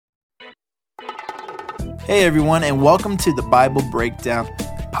Hey everyone, and welcome to the Bible Breakdown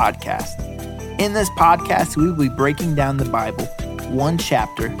Podcast. In this podcast, we will be breaking down the Bible one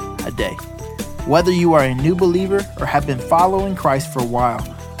chapter a day. Whether you are a new believer or have been following Christ for a while,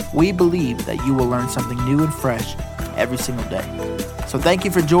 we believe that you will learn something new and fresh every single day. So thank you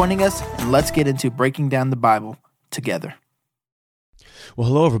for joining us, and let's get into breaking down the Bible together. Well,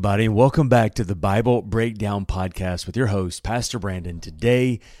 hello everybody, and welcome back to the Bible Breakdown Podcast with your host, Pastor Brandon.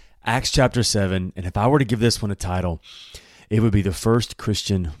 Today, Acts chapter 7, and if I were to give this one a title, it would be The First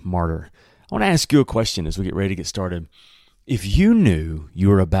Christian Martyr. I want to ask you a question as we get ready to get started. If you knew you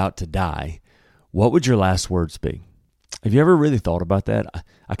were about to die, what would your last words be? Have you ever really thought about that?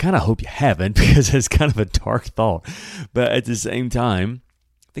 I kind of hope you haven't, because it's kind of a dark thought. But at the same time,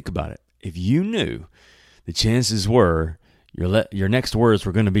 think about it. If you knew the chances were your next words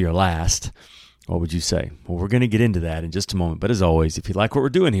were going to be your last, what would you say? Well, we're going to get into that in just a moment. But as always, if you like what we're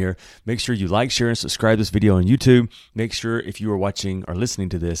doing here, make sure you like, share, and subscribe this video on YouTube. Make sure if you are watching or listening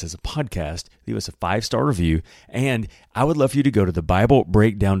to this as a podcast, leave us a 5-star review. And I would love for you to go to the Bible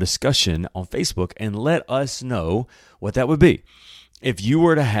Breakdown discussion on Facebook and let us know what that would be. If you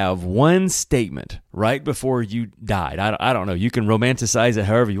were to have one statement right before you died, I don't know, you can romanticize it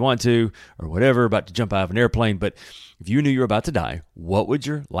however you want to or whatever, about to jump out of an airplane, but if you knew you were about to die, what would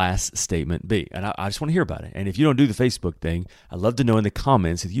your last statement be? And I just want to hear about it. And if you don't do the Facebook thing, I'd love to know in the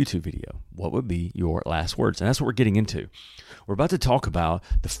comments of the YouTube video, what would be your last words? And that's what we're getting into. We're about to talk about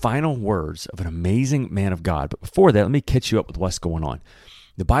the final words of an amazing man of God. But before that, let me catch you up with what's going on.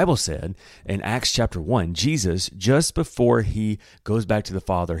 The Bible said in Acts chapter 1, Jesus, just before he goes back to the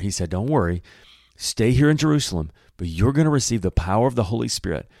Father, he said, don't worry, stay here in Jerusalem, but you're going to receive the power of the Holy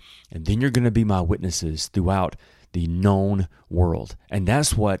Spirit, and then you're going to be my witnesses throughout the known world. And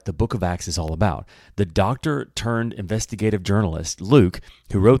that's what the book of Acts is all about. The doctor turned investigative journalist, Luke,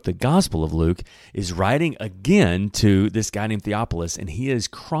 who wrote the Gospel of Luke, is writing again to this guy named Theophilus, and he is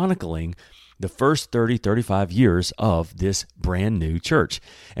chronicling the first 35 years of this brand new church.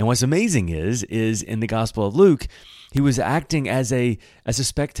 And what's amazing is in the Gospel of Luke, he was acting as a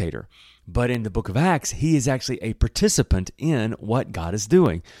spectator. But in the book of Acts, he is actually a participant in what God is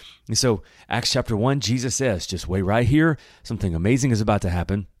doing. And so Acts chapter 1, Jesus says, just wait right here, something amazing is about to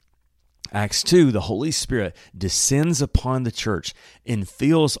happen. Acts 2, the Holy Spirit descends upon the church and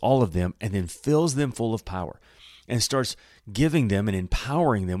fills all of them, and then fills them full of power, and starts giving them and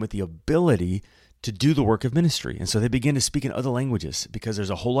empowering them with the ability to do the work of ministry. And so they begin to speak in other languages because there's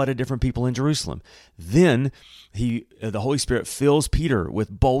a whole lot of different people in Jerusalem. Then the Holy Spirit fills Peter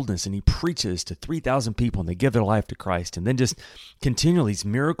with boldness, and he preaches to 3,000 people, and they give their life to Christ. And then just continually these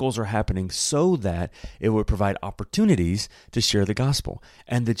miracles are happening so that it would provide opportunities to share the gospel.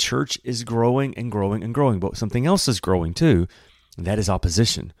 And the church is growing and growing and growing. But something else is growing too, and that is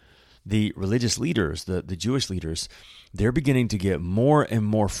opposition. The religious leaders, the Jewish leaders, they're beginning to get more and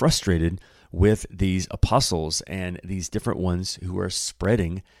more frustrated with these apostles and these different ones who are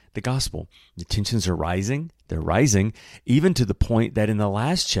spreading the gospel. The tensions are rising. They're rising even to the point that in the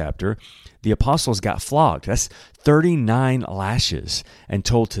last chapter, the apostles got flogged. That's 39 lashes, and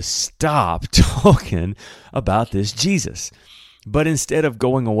told to stop talking about this Jesus. But instead of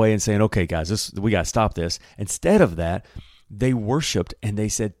going away and saying, okay, guys, we got to stop this, instead of that, they worshiped and they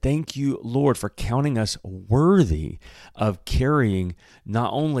said, thank you, Lord, for counting us worthy of carrying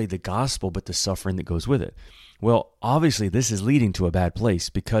not only the gospel, but the suffering that goes with it. Well, obviously, this is leading to a bad place,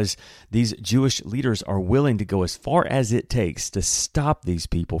 because these Jewish leaders are willing to go as far as it takes to stop these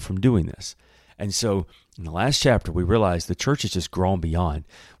people from doing this. And so in the last chapter, we realize the church has just grown beyond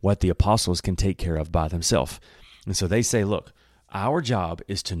what the apostles can take care of by themselves. And so they say, look, our job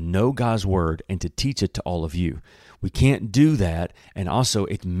is to know God's word and to teach it to all of you. We can't do that and also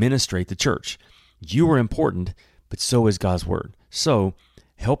administrate the church. You are important, but so is God's word. So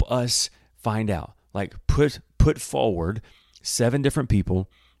help us find out, like put forward 7 different people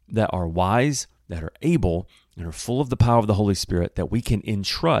that are wise, that are able, and are full of the power of the Holy Spirit, that we can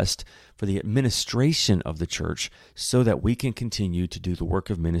entrust for the administration of the church so that we can continue to do the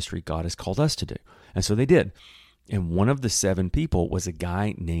work of ministry God has called us to do. And so they did. And one of the 7 people was a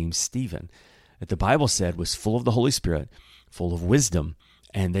guy named Stephen, that the Bible said was full of the Holy Spirit, full of wisdom.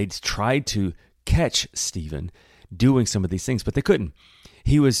 And they tried to catch Stephen doing some of these things, but they couldn't.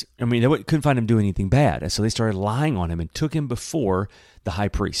 They couldn't find him doing anything bad. And so they started lying on him and took him before the high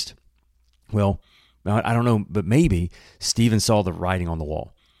priest. Well, I don't know, but maybe Stephen saw the writing on the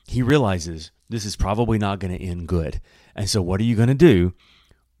wall. He realizes this is probably not going to end good. And so what are you going to do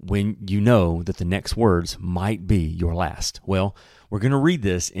when you know that the next words might be your last? Well, we're going to read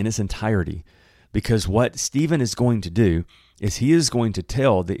this in its entirety, because what Stephen is going to do is he is going to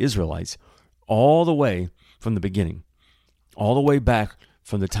tell the Israelites all the way from the beginning, all the way back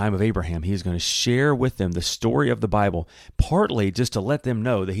from the time of Abraham. He is going to share with them the story of the Bible, partly just to let them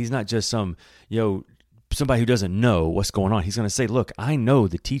know that he's not just somebody who doesn't know what's going on. He's going to say, look, I know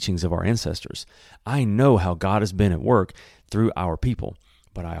the teachings of our ancestors. I know how God has been at work through our people,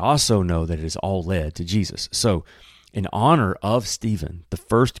 but I also know that it has all led to Jesus. So in honor of Stephen, the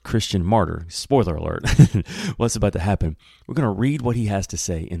first Christian martyr, spoiler alert, what's about to happen, we're going to read what he has to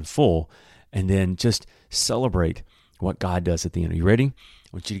say in full and then just celebrate what God does at the end. Are you ready? I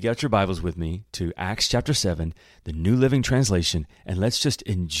want you to get out your Bibles with me to Acts chapter 7, the New Living Translation, and let's just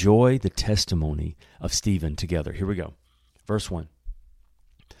enjoy the testimony of Stephen together. Here we go. Verse 1.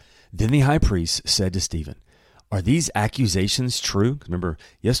 Then the high priest said to Stephen, "Are these accusations true?" Remember,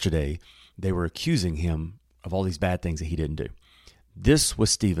 yesterday they were accusing him of all these bad things that he didn't do. This was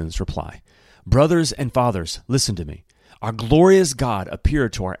Stephen's reply. "Brothers and fathers, listen to me. Our glorious God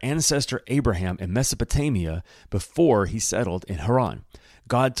appeared to our ancestor Abraham in Mesopotamia before he settled in Haran.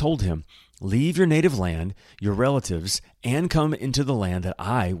 God told him, 'Leave your native land, your relatives, and come into the land that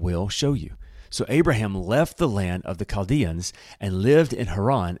I will show you.' So Abraham left the land of the Chaldeans and lived in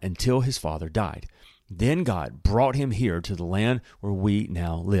Haran until his father died. Then God brought him here to the land where we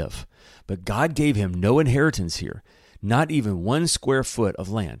now live. But God gave him no inheritance here, not even 1 square foot of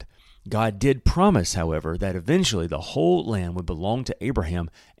land. God did promise, however, that eventually the whole land would belong to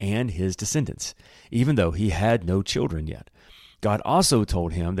Abraham and his descendants, even though he had no children yet. God also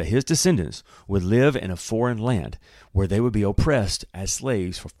told him that his descendants would live in a foreign land where they would be oppressed as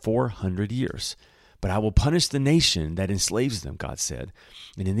slaves for 400 years. But I will punish the nation that enslaves them, God said,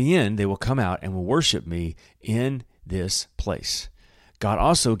 and in the end they will come out and will worship me in this place." God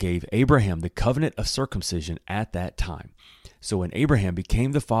also gave Abraham the covenant of circumcision at that time. So when Abraham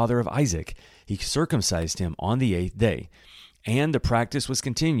became the father of Isaac, he circumcised him on the 8th day. And the practice was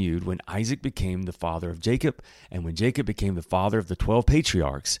continued when Isaac became the father of Jacob, and when Jacob became the father of the 12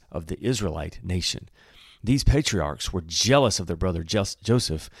 patriarchs of the Israelite nation. These patriarchs were jealous of their brother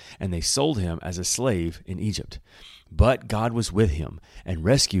Joseph, and they sold him as a slave in Egypt. But God was with him and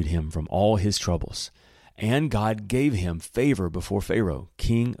rescued him from all his troubles. And God gave him favor before Pharaoh,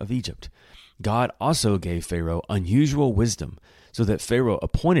 king of Egypt. God also gave Pharaoh unusual wisdom, so that Pharaoh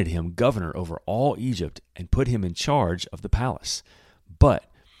appointed him governor over all Egypt and put him in charge of the palace. But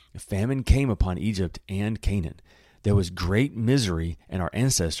a famine came upon Egypt and Canaan. There was great misery, and our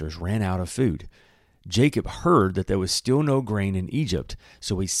ancestors ran out of food. Jacob heard that there was still no grain in Egypt,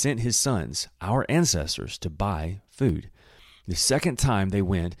 so he sent his sons, our ancestors, to buy food. The second time they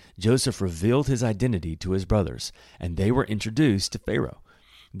went, Joseph revealed his identity to his brothers, and they were introduced to Pharaoh.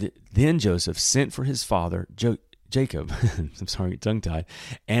 Then Joseph sent for his father Jacob, I'm sorry, tongue-tied,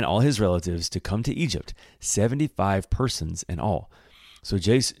 and all his relatives to come to Egypt, 75 persons in all. So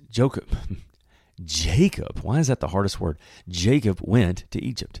Jacob, why is that the hardest word? Jacob went to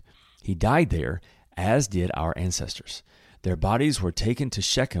Egypt. He died there, as did our ancestors. Their bodies were taken to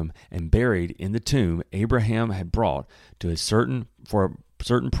Shechem and buried in the tomb Abraham had brought for a certain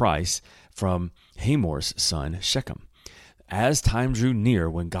price from Hamor's son Shechem. As time drew near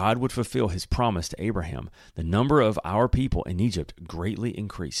when God would fulfill his promise to Abraham, the number of our people in Egypt greatly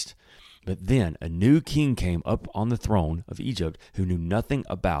increased. But then a new king came up on the throne of Egypt who knew nothing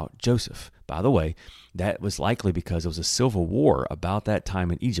about Joseph. By the way, that was likely because there was a civil war about that time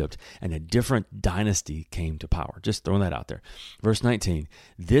in Egypt, and a different dynasty came to power. Just throwing that out there. Verse 19,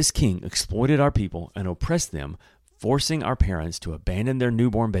 this king exploited our people and oppressed them, forcing our parents to abandon their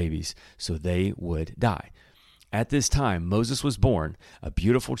newborn babies so they would die. At this time, Moses was born, a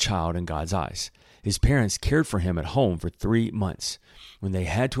beautiful child in God's eyes. His parents cared for him at home for 3 months. When they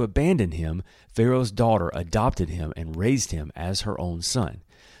had to abandon him, Pharaoh's daughter adopted him and raised him as her own son.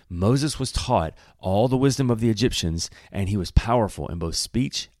 Moses was taught all the wisdom of the Egyptians, and he was powerful in both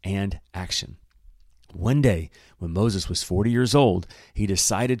speech and action. One day, when Moses was 40 years old, he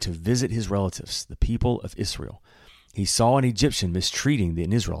decided to visit his relatives, the people of Israel. He saw an Egyptian mistreating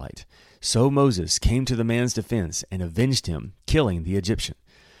an Israelite. So Moses came to the man's defense and avenged him, killing the Egyptian.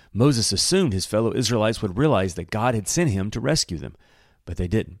 Moses assumed his fellow Israelites would realize that God had sent him to rescue them, but they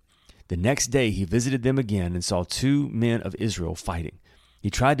didn't. The next day he visited them again and saw 2 men of Israel fighting. He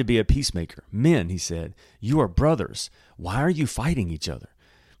tried to be a peacemaker. "Men," he said, "you are brothers. Why are you fighting each other?"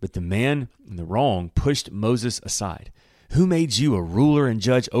 But the man in the wrong pushed Moses aside. "Who made you a ruler and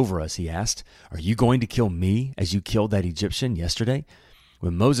judge over us?" he asked. "Are you going to kill me as you killed that Egyptian yesterday?"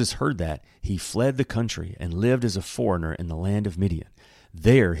 When Moses heard that, he fled the country and lived as a foreigner in the land of Midian.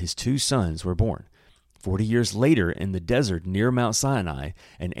 There his 2 sons were born. 40 years later, in the desert near Mount Sinai,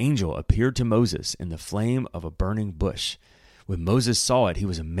 an angel appeared to Moses in the flame of a burning bush. When Moses saw it, he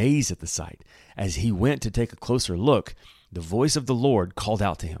was amazed at the sight. As he went to take a closer look, the voice of the Lord called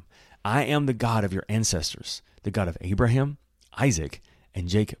out to him, I am the God of your ancestors, the God of Abraham, Isaac, and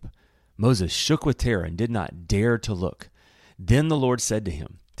Jacob. Moses shook with terror and did not dare to look. Then the Lord said to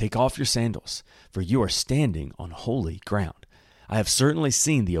him, Take off your sandals, for you are standing on holy ground. I have certainly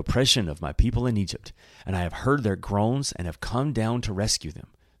seen the oppression of my people in Egypt, and I have heard their groans and have come down to rescue them.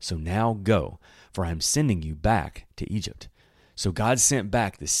 So now go, for I am sending you back to Egypt. So God sent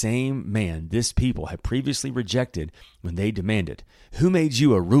back the same man this people had previously rejected when they demanded, Who made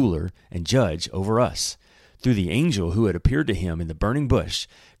you a ruler and judge over us? Through the angel who had appeared to him in the burning bush,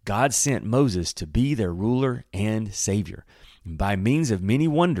 God sent Moses to be their ruler and savior. And by means of many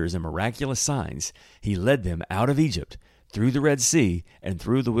wonders and miraculous signs, he led them out of Egypt, through the Red Sea, and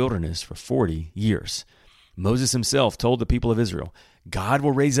through the wilderness for 40 years. Moses himself told the people of Israel, God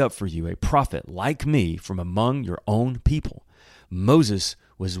will raise up for you a prophet like me from among your own people. Moses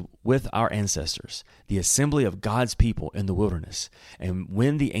was with our ancestors, the assembly of God's people in the wilderness. And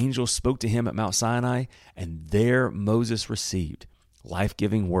when the angel spoke to him at Mount Sinai, and there Moses received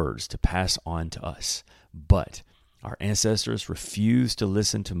life-giving words to pass on to us. But our ancestors refused to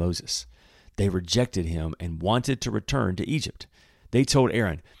listen to Moses. They rejected him and wanted to return to Egypt. They told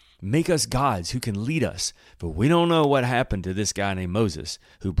Aaron, Make us gods who can lead us, for we don't know what happened to this guy named Moses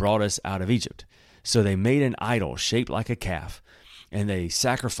who brought us out of Egypt. So they made an idol shaped like a calf, and they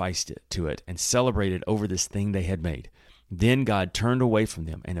sacrificed it to it and celebrated over this thing they had made. Then God turned away from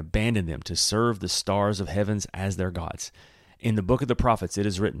them and abandoned them to serve the stars of heavens as their gods. In the book of the prophets it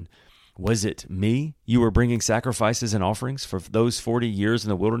is written, Was it me you were bringing sacrifices and offerings for those 40 years in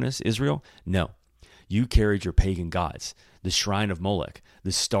the wilderness, Israel? No. You carried your pagan gods, the shrine of Molech,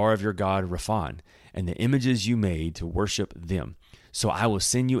 the star of your god Raphan, and the images you made to worship them. So I will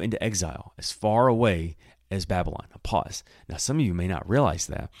send you into exile as far away as Babylon. Now pause. Now some of you may not realize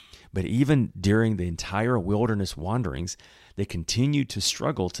that, but even during the entire wilderness wanderings, they continued to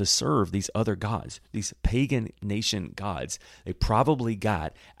struggle to serve these other gods, these pagan nation gods they probably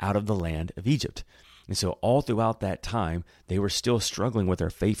got out of the land of Egypt. And so all throughout that time, they were still struggling with their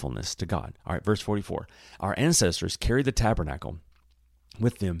faithfulness to God. All right, verse 44. Our ancestors carried the tabernacle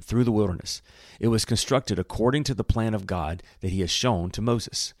with them through the wilderness. It was constructed according to the plan of God that he has shown to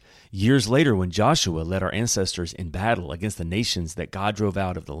Moses. Years later, when Joshua led our ancestors in battle against the nations that God drove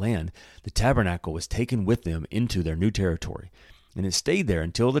out of the land, the tabernacle was taken with them into their new territory, and it stayed there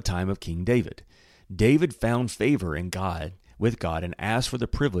until the time of King David. David found favor in God with God and asked for the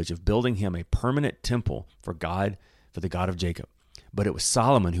privilege of building him a permanent temple for God, for the God of Jacob. But it was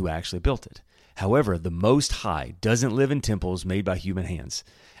Solomon who actually built it. However, the Most High doesn't live in temples made by human hands.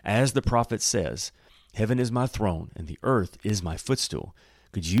 As the prophet says, Heaven is my throne and the earth is my footstool.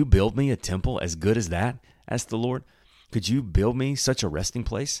 Could you build me a temple as good as that? Asked the Lord. Could you build me such a resting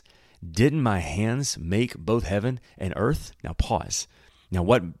place? Didn't my hands make both heaven and earth? Now pause. Now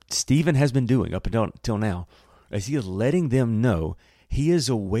what Stephen has been doing up until now is he is letting them know he is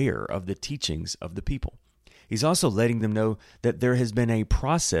aware of the teachings of the people. He's also letting them know that there has been a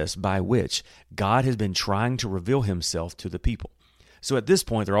process by which God has been trying to reveal himself to the people. So at this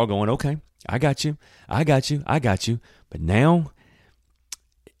point, they're all going, okay, I got you. But now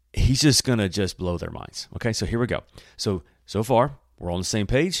he's just going to just blow their minds. Okay, so here we go. So far, we're on the same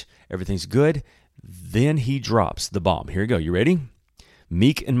page. Everything's good. Then he drops the bomb. Here we go. You ready?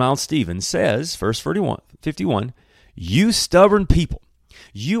 Meek and mild Stephen says, verse 51, You stubborn people,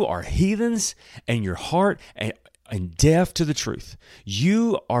 you are heathens, and your heart and deaf to the truth.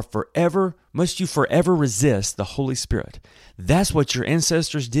 Must you forever resist the Holy Spirit. That's what your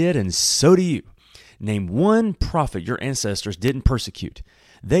ancestors did, and so do you. Name one prophet your ancestors didn't persecute.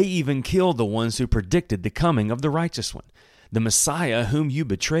 They even killed the ones who predicted the coming of the righteous one, the Messiah whom you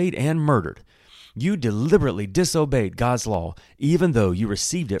betrayed and murdered. You deliberately disobeyed God's law, even though you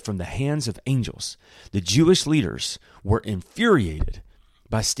received it from the hands of angels. The Jewish leaders were infuriated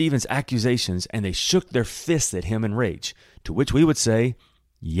by Stephen's accusations, and they shook their fists at him in rage, to which we would say,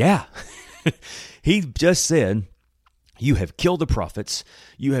 yeah. He just said, you have killed the prophets,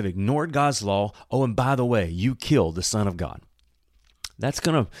 you have ignored God's law, oh, and by the way, you killed the Son of God. That's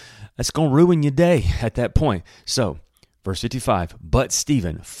gonna ruin your day at that point. So, verse 55, But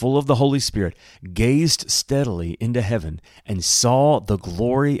Stephen, full of the Holy Spirit, gazed steadily into heaven and saw the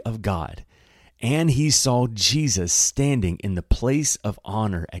glory of God. And he saw Jesus standing in the place of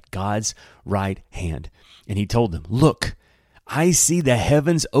honor at God's right hand. And he told them, Look, I see the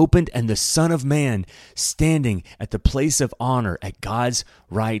heavens opened and the Son of Man standing at the place of honor at God's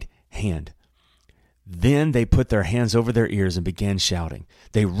right hand. Then they put their hands over their ears and began shouting.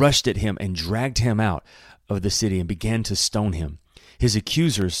 They rushed at him and dragged him out of the city and began to stone him. His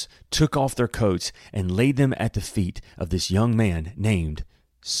accusers took off their coats and laid them at the feet of this young man named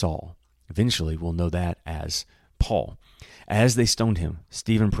Saul. Eventually, we'll know that as Paul. As they stoned him,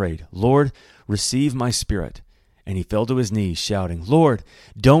 Stephen prayed, "Lord, receive my spirit." And he fell to his knees, shouting, "Lord,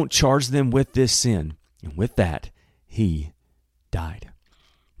 don't charge them with this sin." And with that, he died.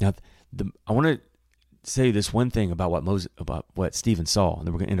 Now, I want to say this one thing about what Stephen saw, and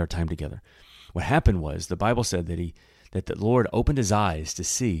then we're going to end our time together. What happened was the Bible said that the Lord opened his eyes to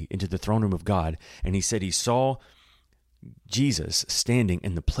see into the throne room of God, and he said he saw Jesus standing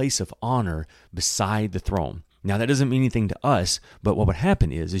in the place of honor beside the throne. Now, that doesn't mean anything to us, but what would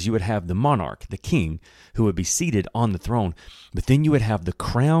happen is you would have the monarch, the king, who would be seated on the throne, but then you would have the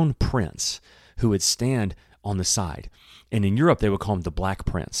crown prince who would stand on the side. And in Europe, they would call him the Black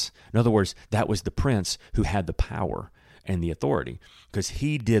Prince. In other words, that was the prince who had the power and the authority because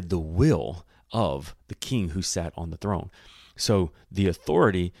he did the will of the king who sat on the throne. So the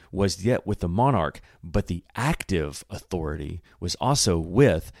authority was yet with the monarch, but the active authority was also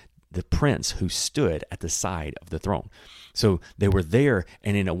with the prince who stood at the side of the throne. So they were there,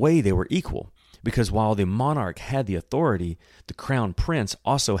 and in a way they were equal, because while the monarch had the authority, the crown prince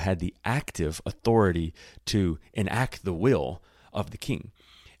also had the active authority to enact the will of the king.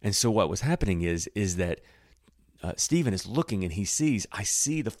 And so what was happening is that Stephen is looking and he sees, I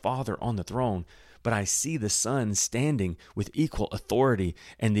see the Father on the throne, but I see the Son standing with equal authority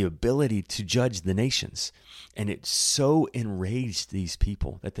and the ability to judge the nations. And it so enraged these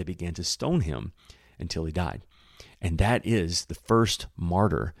people that they began to stone him until he died. And that is the first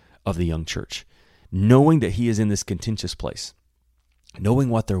martyr of the young church. Knowing that he is in this contentious place, knowing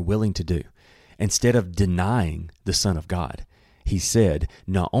what they're willing to do, instead of denying the Son of God, he said,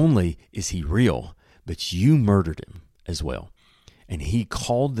 not only is he real, but you murdered him as well. And he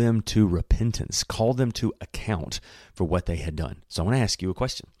called them to repentance, called them to account for what they had done. So I want to ask you a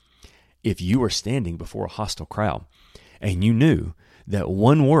question. If you were standing before a hostile crowd and you knew that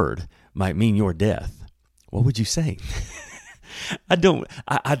one word might mean your death, what would you say?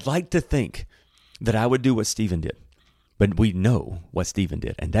 I'd like to think that I would do what Stephen did, but we know what Stephen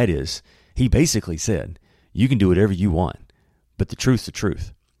did. And that is, he basically said, you can do whatever you want, but the truth's the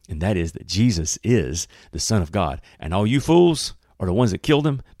truth. And that is that Jesus is the Son of God. And all you fools are the ones that killed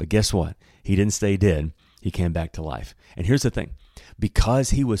him. But guess what? He didn't stay dead. He came back to life. And here's the thing. Because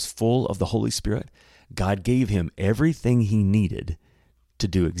he was full of the Holy Spirit, God gave him everything he needed to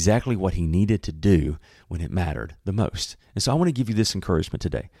do exactly what he needed to do when it mattered the most. And so I want to give you this encouragement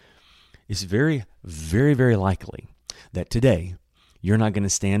today. It's very, very, very likely that today you're not going to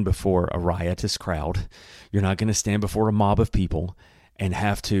stand before a riotous crowd. You're not going to stand before a mob of people and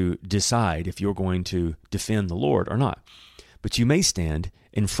have to decide if you're going to defend the Lord or not. But you may stand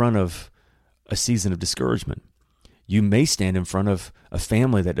in front of a season of discouragement. You may stand in front of a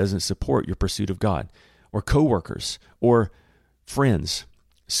family that doesn't support your pursuit of God, or coworkers, or friends,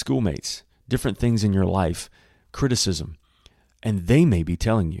 schoolmates, different things in your life, criticism. And they may be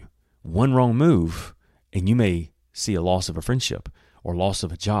telling you one wrong move, and you may see a loss of a friendship, or loss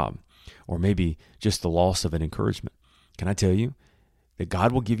of a job, or maybe just the loss of an encouragement. Can I tell you that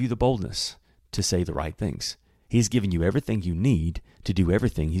God will give you the boldness to say the right things? He's given you everything you need to do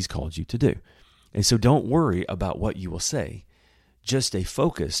everything he's called you to do. And so don't worry about what you will say. Just stay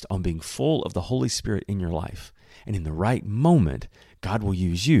focused on being full of the Holy Spirit in your life. And in the right moment, God will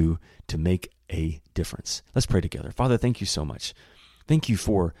use you to make a difference. Let's pray together. Father, thank you so much. Thank you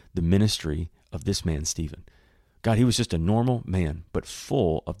for the ministry of this man, Stephen. God, he was just a normal man, but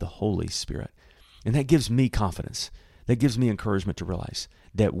full of the Holy Spirit. And that gives me confidence. That gives me encouragement to realize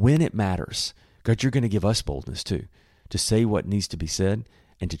that when it matters, God, you're going to give us boldness too, to say what needs to be said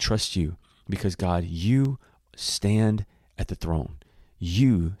and to trust you. Because God, you stand at the throne.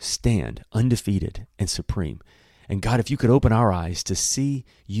 You stand undefeated and supreme. And God, if you could open our eyes to see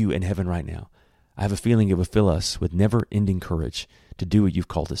you in heaven right now, I have a feeling it would fill us with never-ending courage to do what you've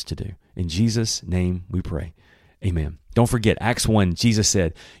called us to do. In Jesus' name we pray. Amen. Don't forget, Acts 1, Jesus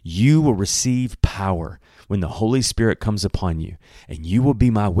said, you will receive power when the Holy Spirit comes upon you, and you will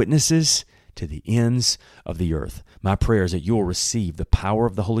be my witnesses to the ends of the earth. My prayer is that you will receive the power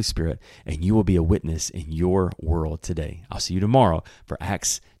of the Holy Spirit, and you will be a witness in your world today. I'll see you tomorrow for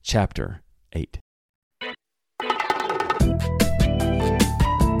Acts chapter 8.